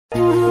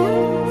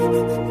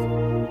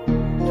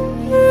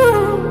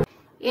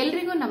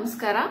ಎಲ್ಲರಿಗೂ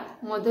ನಮಸ್ಕಾರ.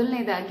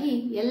 ಮೊದಲನೇದಾಗಿ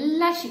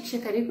ಎಲ್ಲ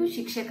ಶಿಕ್ಷಕರಿಗೂ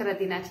ಶಿಕ್ಷಕರ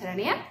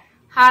ದಿನಾಚರಣೆಯ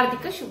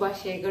ಹಾರ್ದಿಕ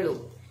ಶುಭಾಶಯಗಳು.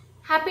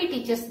 Happy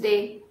teachers day.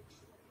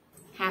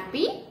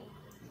 Happy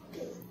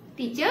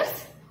teachers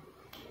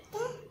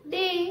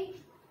day.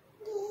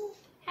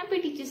 Happy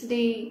teachers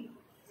day.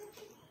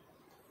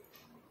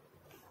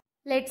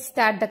 Let's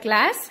start the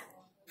class.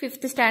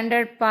 5th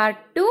standard part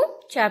 2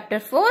 chapter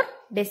 4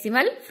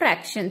 decimal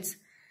fractions.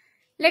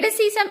 Let us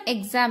see some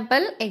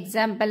example.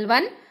 Example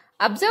 1.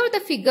 Observe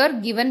the figure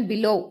given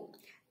below.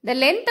 The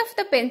length of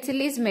the pencil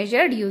is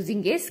measured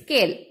using a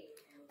scale.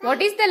 What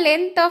is the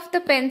length of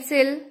the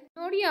pencil?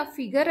 ನೋಡಿ ಆ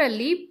figure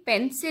ಅಲ್ಲಿ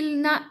pencil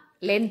ನ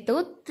length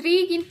 3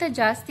 ಗಿಂತ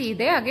ಜಾಸ್ತಿ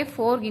ಇದೆ, ಹಾಗೆ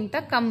 4 ಗಿಂತ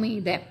ಕಮ್ಮಿ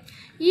ಇದೆ.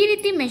 ಈ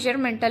ರೀತಿ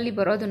ಮೆಜರ್ಮೆಂಟ್ ಅಲ್ಲಿ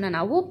ಬರೋದನ್ನ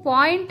ನಾವು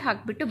ಪಾಯಿಂಟ್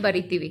ಹಾಕ್ಬಿಟ್ಟು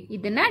ಬರಿತೀವಿ.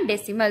 ಇದನ್ನ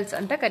ಡೆಸಿಮಲ್ಸ್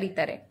ಅಂತ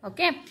ಕರೀತಾರೆ.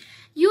 Okay,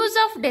 use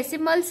of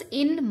decimals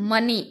in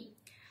money.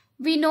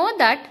 We know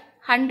that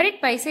 100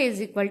 paisa is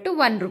equal to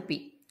 1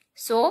 rupee.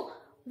 So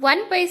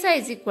 1 paisa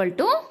is equal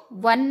to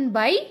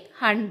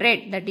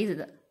 1/100. That is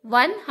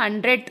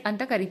 1/100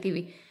 ಅಂತ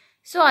ಕರಿತೀವಿ.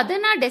 ಸೊ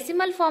ಅದನ್ನ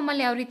ಡೆಸಿಮಲ್ ಫಾರ್ಮ್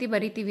ಅಲ್ಲಿ ಯಾವ ರೀತಿ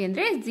ಬರಿತೀವಿ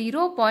ಅಂದ್ರೆ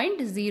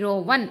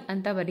 0.01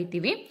 ಅಂತ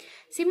ಬರಿತೀವಿ.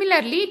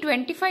 ಸಿಮಿಲರ್ಲಿ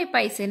 25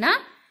 ಪೈಸೆನ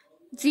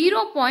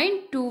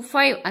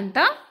 0.25 ಅಂತ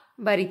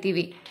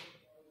ಬರಿತೀವಿ.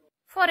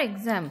 ಫಾರ್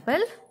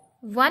ಎಕ್ಸಾಂಪಲ್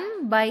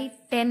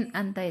 1/10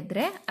 ಅಂತ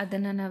ಇದ್ರೆ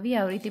ಅದನ್ನ ನಾವು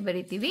ಯಾವ ರೀತಿ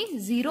ಬರಿತೀವಿ?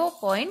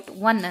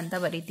 0.1 ಅಂತ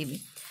ಬರಿತೀವಿ.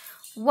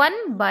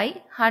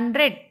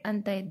 1/100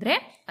 ಅಂತ ಇದ್ರೆ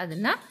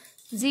ಅದನ್ನ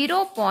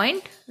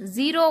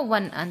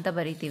 0.01 ಅಂತ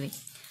ಬರಿತೀವಿ.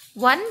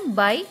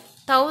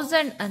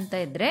 1/1000 ಅಂತ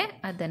ಇದ್ರೆ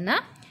ಅದನ್ನ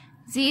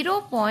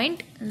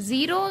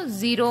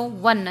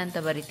 0.001 ಅಂತ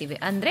ಬರಿತೀವಿ.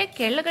 ಅಂದ್ರೆ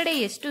ಕೆಳಗಡೆ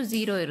ಎಷ್ಟು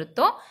 0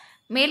 ಇರುತ್ತೋ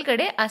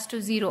ಮೇಲ್ಗಡೆ ಅಷ್ಟು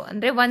 0.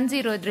 ಅಂದ್ರೆ 10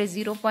 ಇದ್ರೆ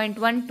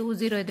 0.1,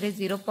 20 ಇದ್ರೆ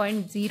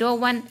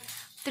 0.01,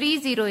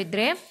 30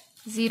 ಇದ್ರೆ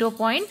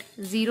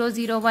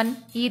 0.001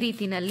 ಈ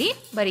ರೀತಿನಲ್ಲಿ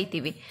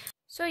ಬರಿತೀವಿ.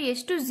 ಸೊ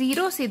ಎಷ್ಟು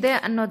ಝೀರೋಸ್ ಇದೆ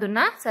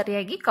ಅನ್ನೋದನ್ನ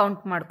ಸರಿಯಾಗಿ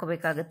ಕೌಂಟ್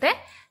ಮಾಡ್ಕೋಬೇಕಾಗುತ್ತೆ.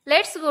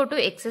 Let's go to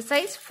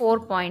exercise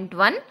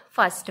 4.1.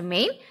 First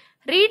main,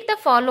 read the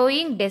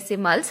following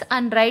decimals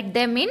and write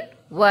them in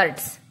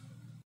words.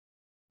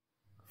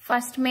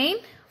 First main,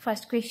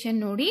 first question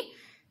ನೋಡಿ,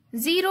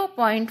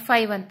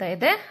 0.5 ಅಂತ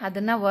ಇದೆ.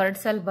 ಅದನ್ನ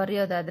ವರ್ಡ್ಸ್ ಅಲ್ಲಿ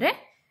ಬರೆಯೋದಾದ್ರೆ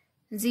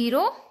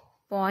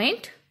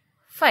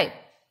 0.5.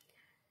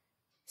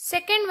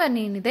 ಸೆಕೆಂಡ್ ಒನ್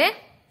ಏನಿದೆ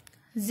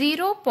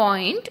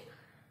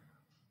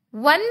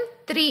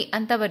 0.13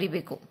 ಅಂತ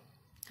ಬರಿಬೇಕು.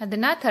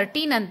 ಅದನ್ನ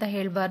 13 ಅಂತ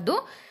ಹೇಳ್ಬಾರ್ದು.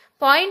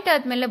 ಪಾಯಿಂಟ್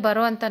ಆದ್ಮೇಲೆ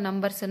ಬರುವಂತ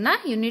ನಂಬರ್ಸ್ ಅನ್ನ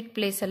ಯೂನಿಟ್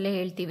ಪ್ಲೇಸ್ ಅಲ್ಲೇ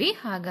ಹೇಳ್ತೀವಿ,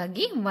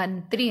 ಹಾಗಾಗಿ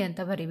 13 ಅಂತ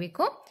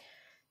ಬರಿಬೇಕು.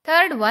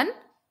 Third one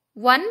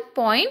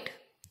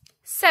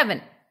 1.7.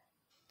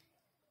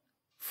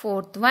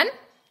 Fourth one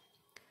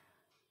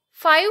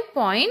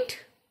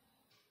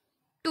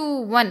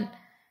 5.21.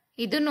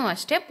 ಇದನ್ನು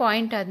ಅಷ್ಟೇ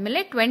ಪಾಯಿಂಟ್ ಆದ್ಮೇಲೆ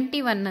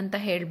 21 ಅಂತ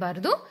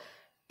ಹೇಳ್ಬಾರ್ದು,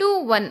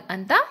 21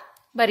 ಅಂತ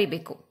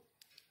ಬರಿಬೇಕು.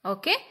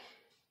 Okay,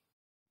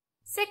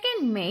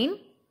 second main,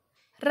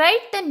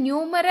 right the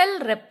numeral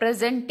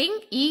representing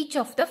each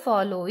of the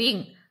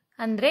following.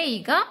 ಅಂದ್ರೆ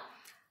ಈಗ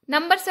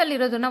ನಂಬರ್ಸ್ ಅಲ್ಲಿ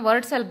ಇರೋದನ್ನ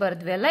ವರ್ಡ್ಸ್ ಅಲ್ಲಿ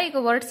ಬರೆದ್ವಿ ಅಲ್ಲ, ಈಗ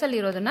ವರ್ಡ್ಸ್ ಅಲ್ಲಿ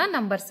ಇರೋದನ್ನ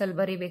ನಂಬರ್ಸ್ ಅಲ್ಲಿ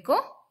ಬರಿಬೇಕು.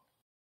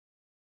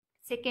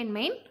 ಸೆಕೆಂಡ್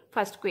ಮೇನ್,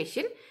 ಫಸ್ಟ್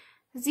ಕ್ವೆಶ್ಚನ್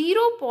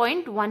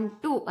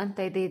 0.12 ಅಂತ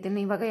ಇದೆ. ಇದನ್ನ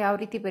ಇವಾಗ ಯಾವ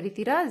ರೀತಿ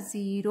ಬರಿತೀರಾ?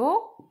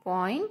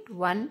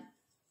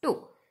 0.12.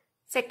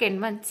 Second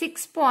one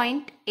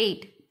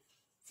 6.8.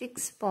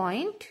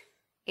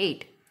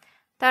 6.8.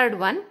 Third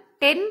one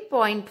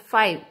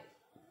 10.5.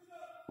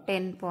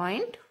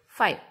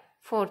 10.5.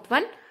 Fourth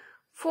one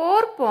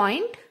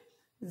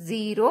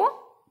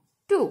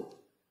 4.02.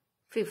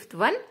 Fifth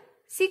one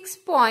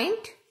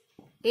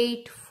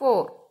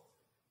 6.84.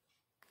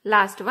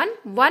 Last one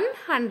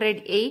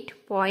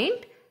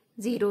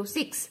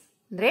 108.06.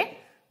 ಅಂದ್ರೆ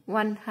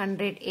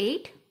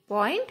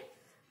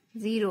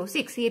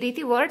 108.06. ಈ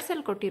ರೀತಿ ವರ್ಡ್ಸ್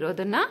ಅಲ್ಲಿ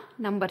ಕೊಟ್ಟಿರೋದನ್ನ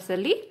ನಂಬರ್ಸ್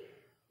ಅಲ್ಲಿ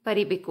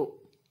ಬರಿಬೇಕು.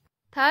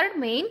 Third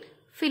main,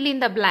 fill in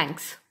the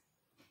blanks.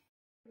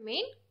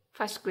 Main,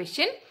 first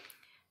question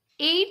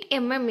 8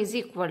 mm is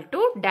equal to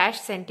dash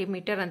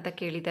centimeter ಅಂತ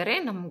ಕೇಳಿದ್ದಾರೆ.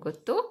 ನಮ್ಗೆ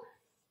ಗೊತ್ತು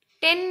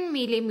 10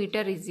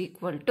 millimeter is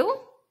equal to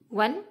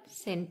 1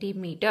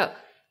 centimeter.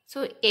 So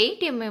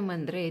 8 mm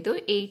ಅಂದ್ರೆ ಇದು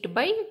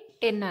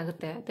 8/10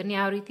 ಆಗುತ್ತೆ. ಅದನ್ನ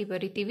ಯಾವ ರೀತಿ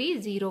ಬರಿತೀವಿ?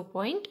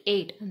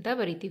 0.8 ಅಂತ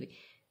ಬರಿತೀವಿ.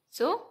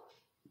 So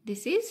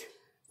this is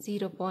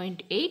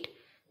 0.8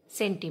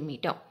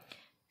 centimeter.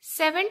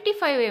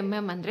 75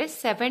 mm ಅಂದ್ರೆ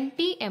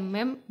 70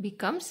 mm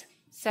becomes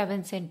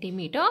 7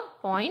 centimeter.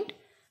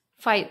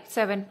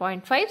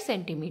 7.5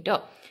 centimeter.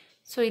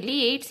 So ಇಲ್ಲಿ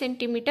 8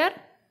 ಸೆಂಟಿಮೀಟರ್,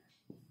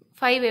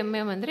 5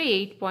 mm ಅಂದರೆ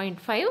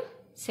 8.5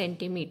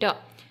 ಸೆಂಟಿಮೀಟರ್.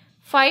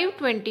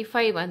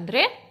 525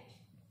 ಅಂದರೆ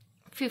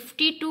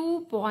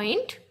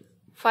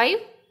 52.5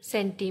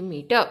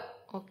 centimetre.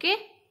 Okay,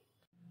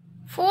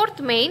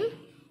 fourth main,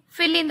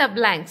 fill in the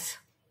blanks.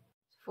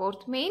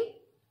 Fourth main,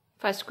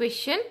 first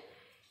question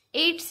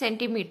 8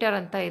 centimetre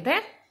ಅಂತ ಇದೆ.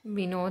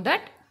 We know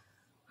that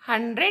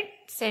 100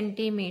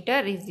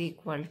 centimetre is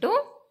equal to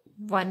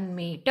 1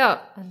 meter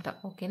ಅಂತ.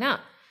 ಓಕೆನಾ?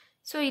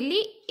 So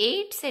ಇಲ್ಲಿ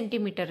 8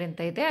 centimetre ಅಂತ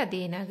ಇದೆ,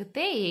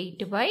 ಅದೇನಾಗುತ್ತೆ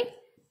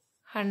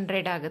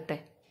 8/100 ಆಗುತ್ತೆ.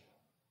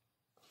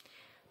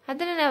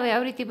 ಅದನ್ನು ನಾವು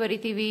ಯಾವ ರೀತಿ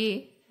ಬರಿತೀವಿ?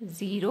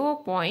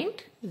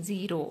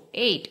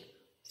 0.08.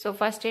 ಸೊ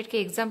ಫಸ್ಟ್ ಏಡ್ಗೆ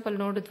ಎಕ್ಸಾಂಪಲ್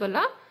ನೋಡಿದ್ವಲ್ಲ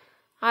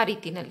ಆ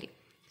ರೀತಿನಲ್ಲಿ.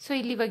 ಸೊ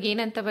ಇಲ್ಲಿ ಇವಾಗ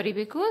ಏನಂತ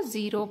ಬರೀಬೇಕು,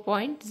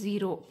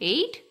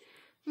 0.08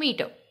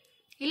 ಮೀಟರ್.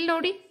 ಇಲ್ಲಿ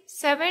ನೋಡಿ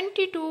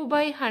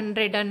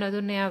 72/100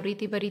 ಅನ್ನೋದನ್ನ ಯಾವ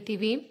ರೀತಿ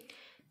ಬರಿತೀವಿ,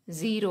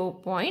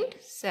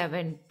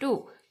 0.72.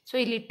 ಸೊ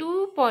ಇಲ್ಲಿ 2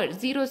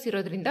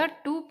 ಇರೋದ್ರಿಂದ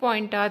 2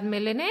 ಪಾಯಿಂಟ್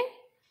ಆದಮೇಲೆ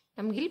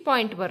ನಮಗಿಲ್ಲಿ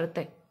ಪಾಯಿಂಟ್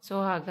ಬರುತ್ತೆ. ಸೊ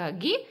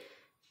ಹಾಗಾಗಿ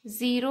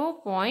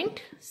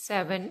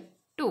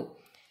 0.72.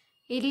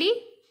 ಇಲ್ಲಿ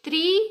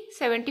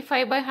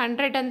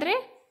 375/100 ಅಂದರೆ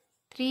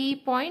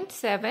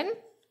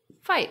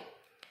 3.75.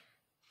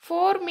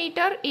 4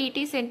 ಮೀಟರ್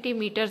 80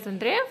 ಸೆಂಟಿಮೀಟರ್ಸ್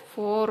ಅಂದರೆ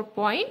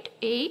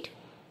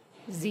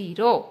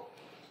 4.80.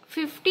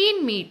 15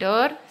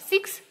 ಮೀಟರ್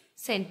 6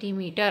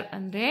 ಸೆಂಟಿಮೀಟರ್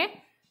ಅಂದರೆ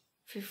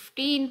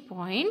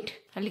 15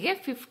 ಅಲ್ಲಿಗೆ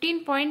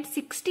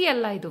 15.60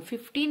 ಅಲ್ಲ, ಇದು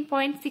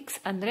 15.6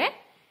 ಅಂದರೆ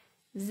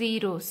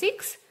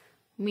 06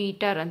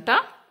 ಮೀಟರ್ ಅಂತ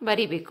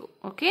ಬರಿಬೇಕು.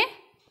 ಓಕೆ.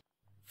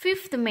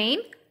 ಫಿಫ್ತ್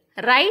ಮೇನ್,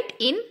 ರೈಟ್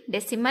ಇನ್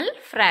ಡೆಸಿಮಲ್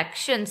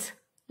ಫ್ರಾಕ್ಷನ್ಸ್.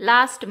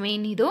 ಲಾಸ್ಟ್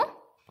ಮೇನ್ ಇದು.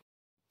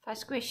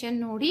 ಫಸ್ಟ್ ಕ್ವೆಶನ್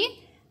ನೋಡಿ,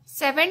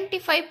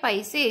 75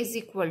 ಪೈಸೆ ಇಸ್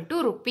ಈಕ್ವಲ್ ಟು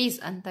ರುಪೀಸ್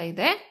ಅಂತ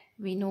ಇದೆ.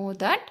 We know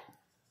that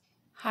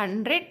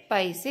 100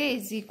 paise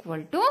is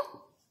equal to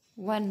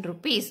 1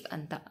 rupees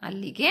ಅಂತ.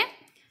 ಅಲ್ಲಿಗೆ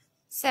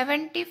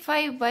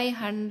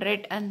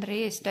 75/100 ಅಂದರೆ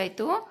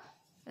ಎಷ್ಟಾಯಿತು,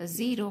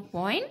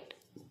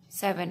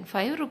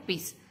 0.75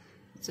 rupees.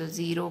 So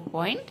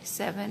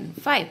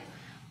 0.75.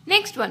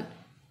 Next one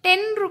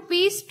 10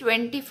 rupees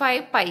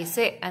 25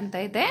 ಪೈಸೆ ಅಂತ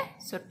ಇದೆ.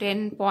 ಸೊ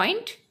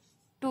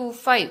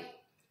 10.25.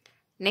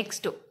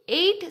 ನೆಕ್ಸ್ಟ್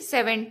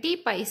 870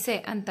 ಪೈಸೆ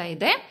ಅಂತ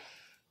ಇದೆ.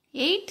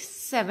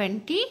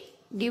 870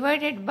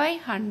 ಡಿವೈಡೆಡ್ ಬೈ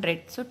 100.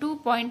 ಸೊ 2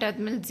 ಪಾಯಿಂಟ್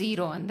ಆದ್ಮೇಲೆ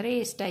 0 ಅಂದರೆ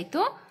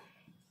ಎಷ್ಟಾಯಿತು,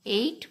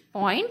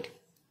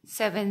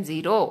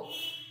 8.70.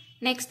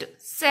 ನೆಕ್ಸ್ಟ್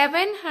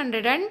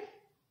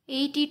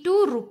 782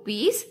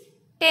 rupees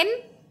 10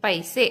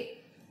 ಪೈಸೆ.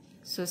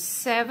 So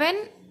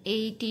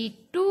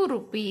 782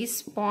 rupees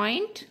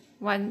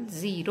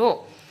 0.10.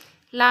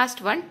 ಲಾಸ್ಟ್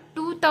ಒನ್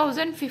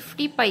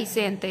 2050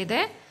 ಪೈಸೆ ಅಂತ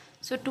ಇದೆ.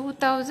 ಸೊ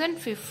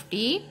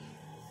 2050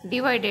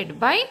 ಡಿವೈಡೆಡ್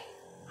ಬೈ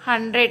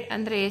 100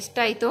 ಅಂದರೆ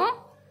ಎಷ್ಟಾಯಿತು,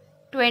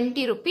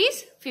 20 rupees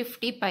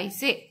 50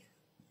 ಪೈಸೆ.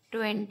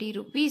 20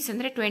 rupees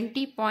ಅಂದರೆ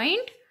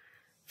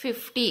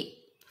 20.50.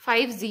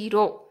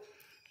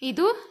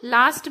 ಇದು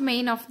last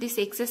main of this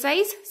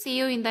exercise. C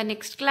you in the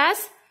next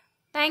class.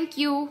 Thank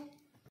you.